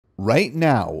Right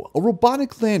now, a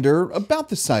robotic lander about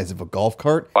the size of a golf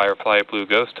cart, Firefly Blue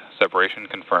Ghost, separation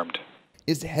confirmed,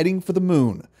 is heading for the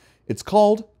moon. It's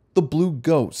called the Blue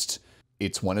Ghost.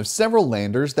 It's one of several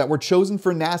landers that were chosen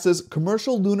for NASA's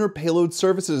Commercial Lunar Payload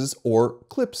Services, or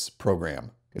CLPS, program.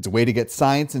 It's a way to get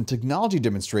science and technology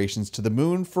demonstrations to the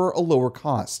moon for a lower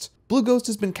cost. Blue Ghost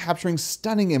has been capturing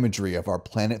stunning imagery of our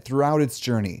planet throughout its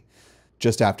journey.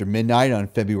 Just after midnight on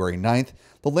February 9th,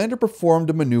 the lander performed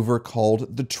a maneuver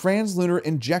called the Translunar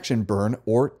Injection Burn,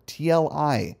 or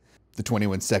TLI. The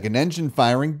 21-second engine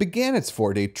firing began its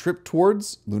 4-day trip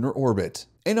towards lunar orbit.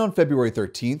 And on February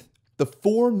 13th, the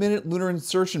 4-minute lunar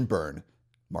insertion burn,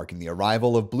 marking the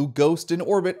arrival of Blue Ghost in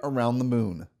orbit around the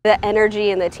moon. The energy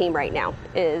in the team right now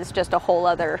is just a whole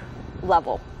other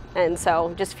level. And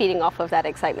so just feeding off of that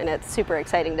excitement, it's super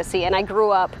exciting to see. And I grew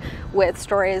up with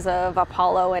stories of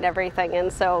Apollo and everything.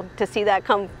 And so to see that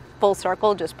come full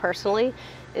circle just personally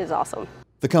is awesome.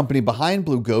 The company behind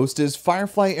Blue Ghost is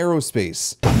Firefly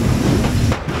Aerospace.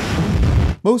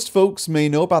 Most folks may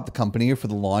know about the company for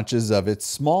the launches of its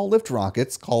small lift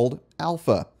rockets called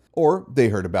Alpha, or they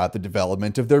heard about the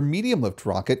development of their medium lift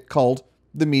rocket called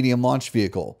the Medium Launch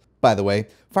Vehicle. By the way,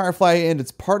 Firefly and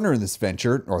its partner in this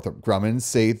venture, Northrop Grumman,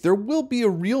 say there will be a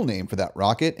real name for that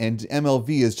rocket and MLV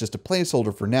is just a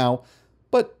placeholder for now.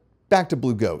 But back to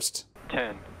Blue Ghost.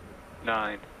 10,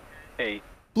 9, 8.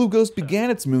 Blue Ghost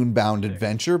began its moon-bound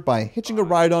adventure by hitching a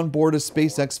ride on board a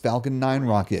SpaceX Falcon 9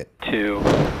 rocket. 2,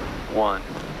 1,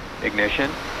 ignition,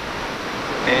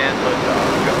 and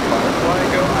liftoff. Go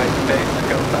Firefly, go iSpace,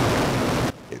 go Falcon.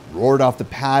 It roared off the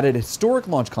pad at historic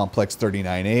Launch Complex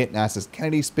 39A at NASA's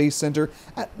Kennedy Space Center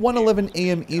at 1:11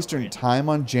 a.m. Eastern Time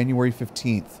on January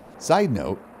 15th. Side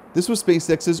note, this was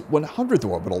SpaceX's 100th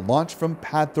orbital launch from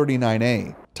Pad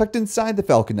 39A. Tucked inside the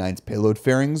Falcon 9's payload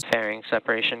fairings, fairing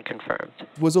separation confirmed,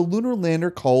 was a lunar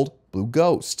lander called Blue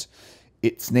Ghost.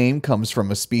 Its name comes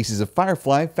from a species of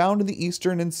firefly found in the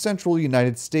eastern and central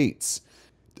United States.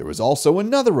 There was also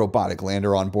another robotic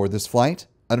lander on board this flight.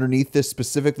 Underneath this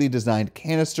specifically designed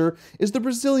canister is the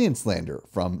Resilience lander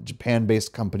from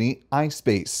Japan-based company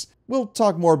iSpace. We'll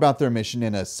talk more about their mission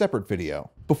in a separate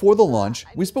video. Before the launch,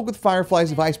 we spoke with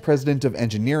Firefly's Vice President of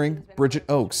Engineering, Bridget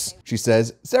Oakes. She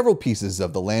says several pieces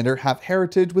of the lander have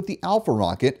heritage with the Alpha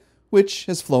rocket, which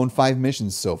has flown 5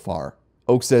 missions so far.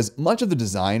 Oakes says much of the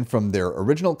design from their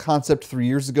original concept 3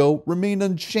 years ago remained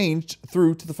unchanged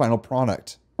through to the final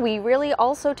product. We really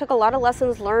also took a lot of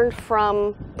lessons learned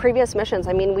from previous missions.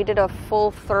 I mean, we did a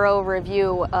full, thorough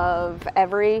review of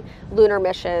every lunar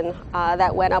mission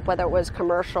that went up, whether it was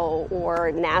commercial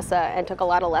or NASA, and took a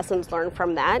lot of lessons learned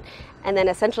from that, and then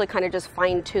essentially kind of just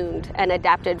fine-tuned and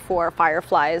adapted for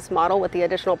Firefly's model with the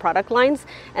additional product lines,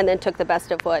 and then took the best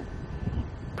of what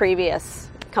previous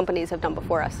companies have done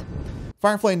before us.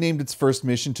 Firefly named its first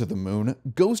mission to the moon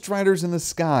Ghost Riders in the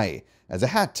Sky, as a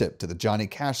hat tip to the Johnny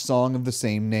Cash song of the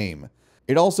same name.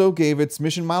 It also gave its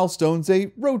mission milestones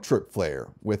a road trip flair,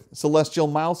 with celestial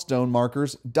milestone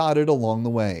markers dotted along the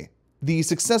way. The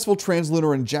successful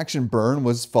translunar injection burn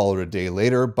was followed a day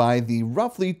later by the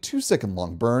roughly 2-second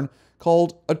long burn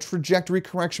called a trajectory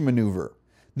correction maneuver.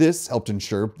 This helped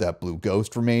ensure that Blue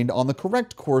Ghost remained on the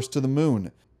correct course to the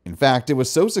moon. In fact, it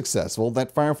was so successful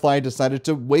that Firefly decided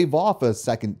to wave off a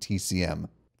second TCM.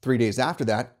 3 days after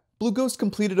that, Blue Ghost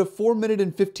completed a 4-minute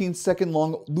and 15-second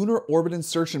long lunar orbit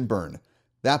insertion burn.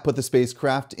 That put the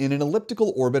spacecraft in an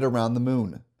elliptical orbit around the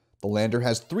moon. The lander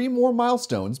has 3 more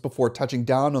milestones before touching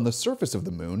down on the surface of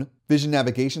the moon: vision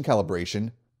navigation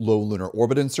calibration, low lunar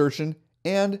orbit insertion,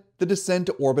 and the descent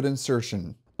to orbit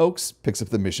insertion. Oakes picks up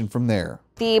the mission from there.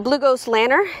 The Blue Ghost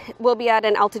lander will be at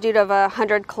an altitude of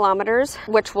 100 kilometers,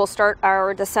 which will start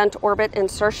our descent orbit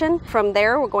insertion. From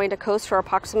there, we're going to coast for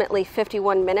approximately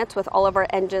 51 minutes with all of our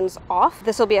engines off.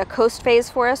 This will be a coast phase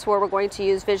for us, where we're going to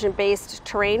use vision-based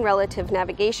terrain relative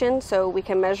navigation so we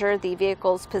can measure the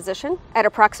vehicle's position. At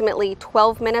approximately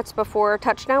 12 minutes before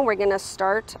touchdown, we're going to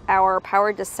start our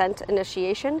powered descent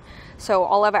initiation. So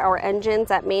all of our engines,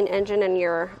 that main engine and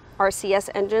your RCS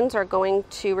engines, are going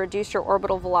to reduce your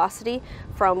orbital velocity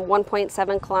from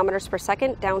 1.7 kilometers per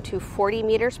second down to 40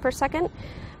 meters per second,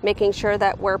 making sure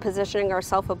that we're positioning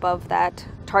ourselves above that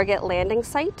target landing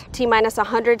site. T-minus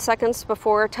 100 seconds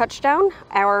before touchdown,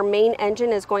 our main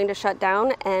engine is going to shut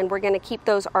down, and we're going to keep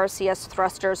those RCS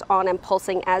thrusters on and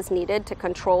pulsing as needed to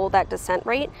control that descent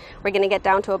rate. We're going to get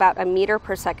down to about 1 meter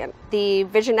per second. The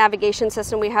vision navigation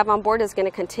system we have on board is going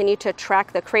to continue to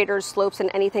track the craters, slopes, and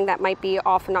anything that might be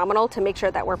off nominal to make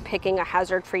sure that we're picking a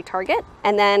hazard-free target.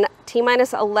 And then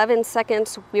T-minus 11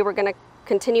 seconds, we were going to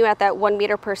continue at that 1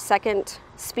 meter per second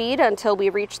speed until we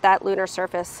reach that lunar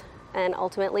surface and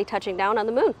ultimately touching down on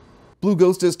the moon. Blue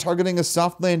Ghost is targeting a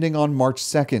soft landing on March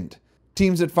 2nd.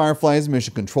 Teams at Firefly's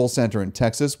Mission Control Center in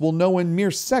Texas will know in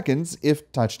mere seconds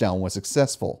if touchdown was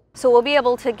successful. So we'll be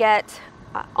able to get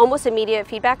almost immediate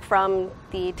feedback from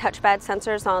the touchpad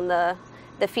sensors on the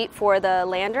feet for the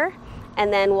lander,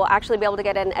 and then we'll actually be able to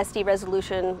get an SD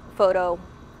resolution photo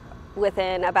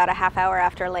within about a half hour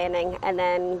after landing, and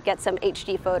then get some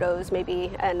HD photos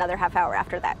maybe another half hour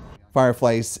after that.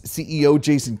 Firefly's CEO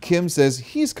Jason Kim says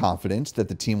he's confident that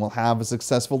the team will have a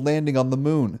successful landing on the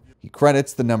moon. He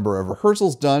credits the number of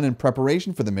rehearsals done in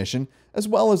preparation for the mission, as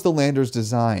well as the lander's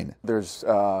design. There's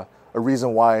a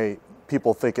reason why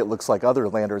people think it looks like other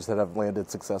landers that have landed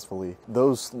successfully.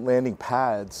 Those landing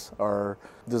pads are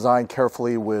designed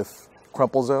carefully with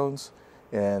crumple zones.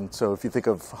 And so if you think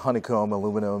of honeycomb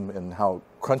aluminum and how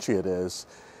crunchy it is,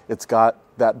 it's got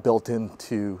that built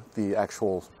into the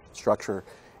actual structure.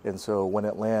 And so when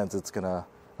it lands, it's gonna,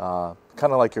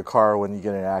 kind of like your car when you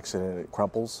get in an accident and it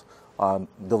crumples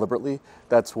deliberately.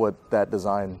 That's what that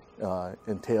design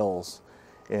entails.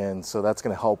 And so that's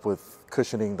gonna help with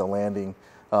cushioning the landing,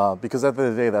 because at the end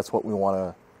of the day, that's what we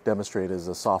wanna demonstrate is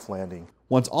a soft landing.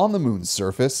 Once on the moon's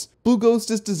surface, Blue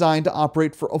Ghost is designed to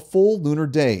operate for a full lunar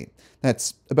day.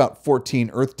 That's about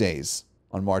 14 Earth days.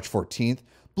 On March 14th,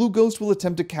 Blue Ghost will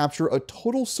attempt to capture a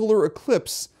total solar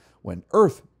eclipse when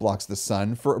Earth blocks the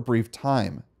sun for a brief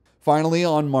time. Finally,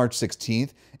 on March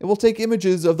 16th, it will take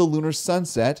images of the lunar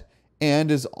sunset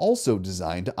and is also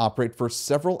designed to operate for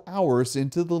several hours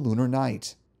into the lunar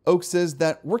night. Oak says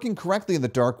that working correctly in the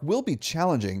dark will be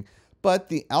challenging, but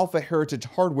the Alpha Heritage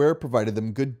hardware provided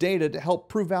them good data to help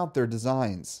prove out their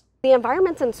designs. The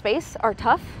environments in space are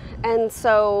tough, and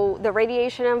so the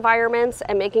radiation environments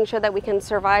and making sure that we can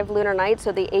survive lunar night,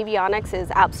 so the avionics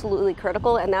is absolutely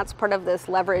critical, and that's part of this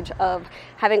leverage of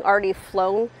having already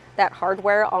flown that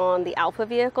hardware on the Alpha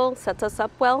vehicle sets us up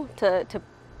well to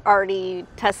already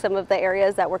test some of the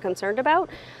areas that we're concerned about.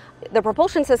 The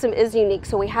propulsion system is unique,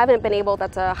 so we haven't been able,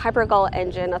 that's a Hypergol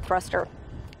engine, a thruster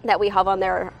that we have on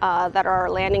there that are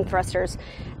our landing thrusters,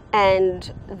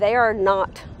 and they are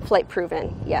not flight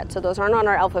proven yet. So those aren't on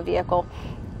our Alpha vehicle.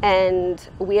 And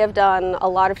we have done a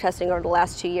lot of testing over the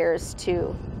last 2 years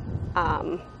to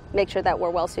make sure that we're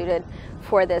well suited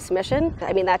for this mission.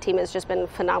 I mean, that team has just been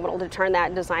phenomenal to turn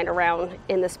that design around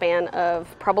in the span of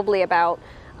probably about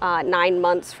 9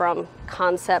 months from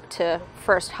concept to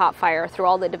first hot fire through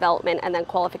all the development and then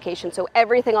qualification. So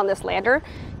everything on this lander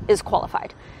is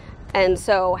qualified. And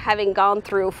so having gone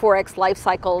through 4X life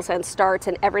cycles and starts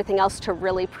and everything else to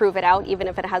really prove it out, even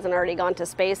if it hasn't already gone to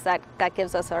space, that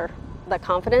gives us the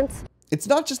confidence. It's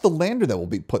not just the lander that will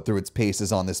be put through its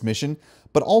paces on this mission,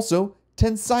 but also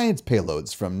 10 science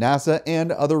payloads from NASA and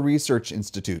other research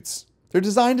institutes. They're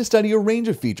designed to study a range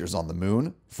of features on the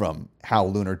moon, from how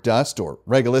lunar dust or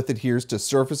regolith adheres to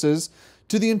surfaces,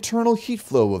 to the internal heat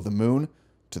flow of the moon,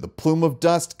 to the plume of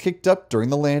dust kicked up during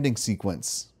the landing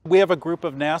sequence. We have a group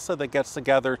of NASA that gets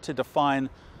together to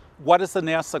define what is the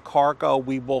NASA cargo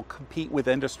we will compete with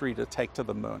industry to take to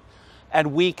the moon.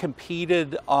 And we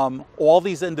competed all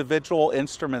these individual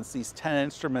instruments, these 10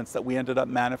 instruments that we ended up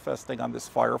manifesting on this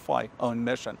Firefly-owned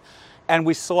mission. And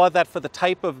we saw that for the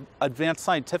type of advanced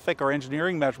scientific or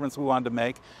engineering measurements we wanted to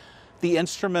make, the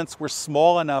instruments were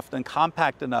small enough and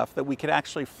compact enough that we could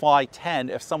actually fly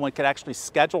 10 if someone could actually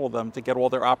schedule them to get all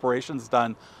their operations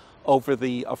done over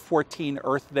the 14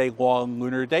 Earth Day long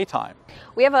lunar daytime.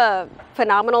 We have a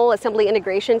phenomenal assembly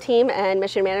integration team and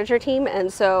mission manager team,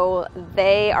 and so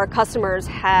our customers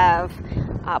have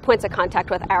points of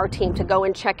contact with our team to go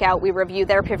and check out. We review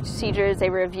their procedures, they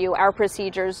review our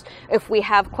procedures. If we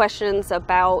have questions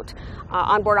about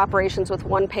onboard operations with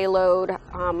one payload,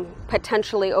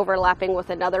 potentially overlapping with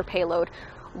another payload,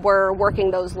 we're working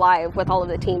those live with all of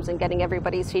the teams and getting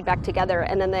everybody's feedback together.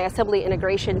 And then the assembly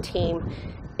integration team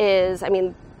is,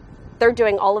 they're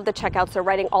doing all of the checkouts, they're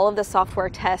writing all of the software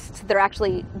tests, they're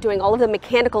actually doing all of the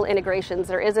mechanical integrations.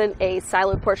 There isn't a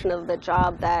siloed portion of the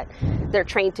job that they're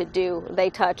trained to do.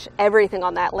 They touch everything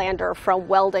on that lander from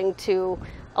welding to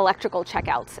electrical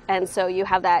checkouts. And so you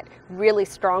have that really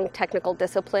strong technical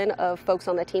discipline of folks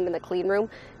on the team in the clean room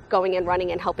going and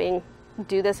running and helping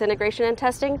do this integration and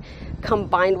testing,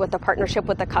 combined with the partnership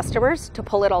with the customers to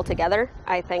pull it all together,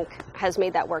 I think has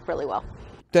made that work really well.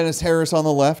 Dennis Harris on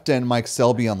the left and Mike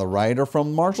Selby on the right are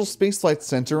from Marshall Space Flight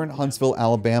Center in Huntsville,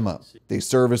 Alabama. They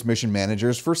serve as mission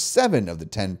managers for 7 of the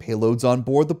 10 payloads on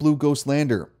board the Blue Ghost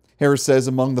lander. Harris says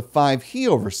among the 5 he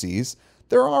oversees,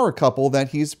 there are a couple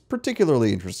that he's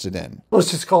particularly interested in.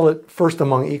 Let's just call it first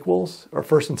among equals, or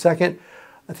first and second.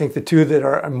 I think the 2 that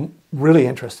I'm really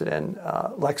interested in,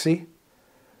 Lexi,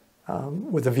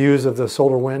 with the views of the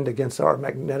solar wind against our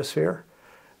magnetosphere,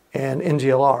 and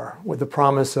NGLR, with the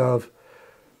promise of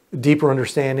deeper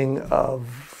understanding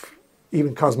of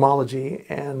even cosmology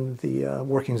and the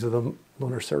workings of the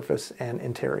lunar surface and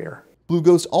interior. Blue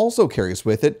Ghost also carries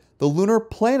with it the Lunar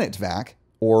Planet Vac,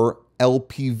 or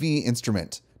LPV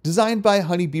instrument. Designed by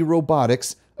Honeybee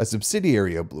Robotics, a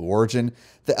subsidiary of Blue Origin,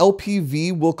 the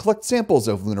LPV will collect samples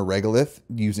of lunar regolith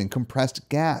using compressed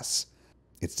gas.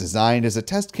 It's designed as a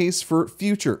test case for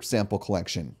future sample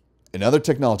collection. Another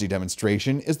technology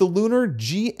demonstration is the Lunar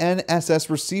GNSS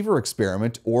Receiver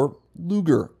Experiment, or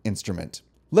LUGER instrument.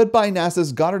 Led by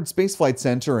NASA's Goddard Space Flight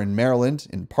Center in Maryland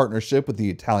in partnership with the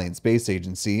Italian Space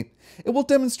Agency, it will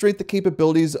demonstrate the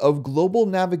capabilities of global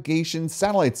navigation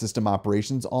satellite system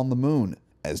operations on the moon.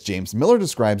 As James Miller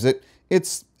describes it,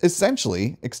 it's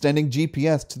essentially extending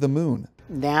GPS to the moon.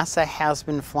 NASA has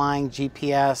been flying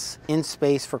GPS in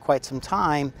space for quite some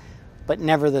time, but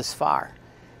never this far.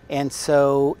 And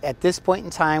so at this point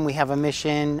in time, we have a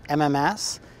mission,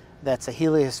 MMS, that's a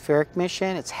heliospheric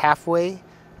mission. It's halfway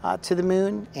to the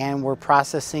moon, and we're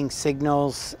processing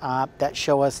signals that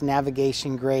show us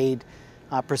navigation grade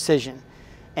precision.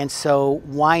 And so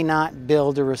why not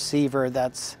build a receiver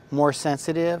that's more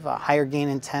sensitive, a higher gain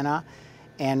antenna,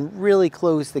 and really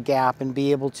close the gap and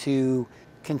be able to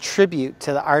contribute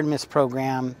to the Artemis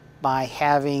program by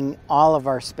having all of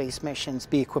our space missions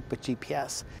be equipped with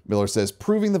GPS. Miller says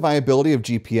proving the viability of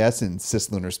GPS in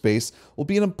cislunar space will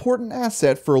be an important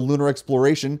asset for lunar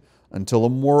exploration until a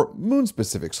more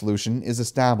moon-specific solution is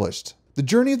established. The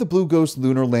journey of the Blue Ghost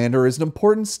lunar lander is an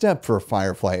important step for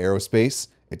Firefly Aerospace.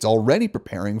 It's already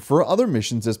preparing for other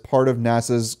missions as part of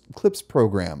NASA's CLPS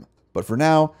program. But for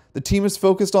now, the team is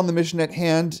focused on the mission at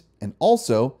hand and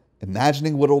also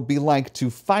imagining what it'll be like to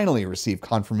finally receive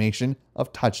confirmation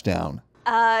of touchdown.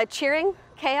 Cheering,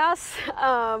 chaos.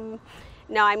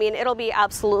 No, I mean, it'll be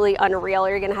absolutely unreal.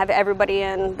 You're going to have everybody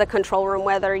in the control room,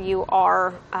 whether you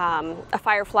are a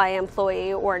Firefly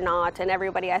employee or not, and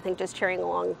everybody, I think, just cheering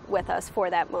along with us for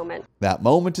that moment. That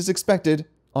moment is expected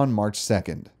on March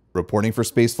 2nd. Reporting for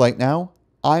Spaceflight Now,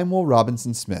 I'm Will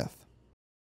Robinson Smith.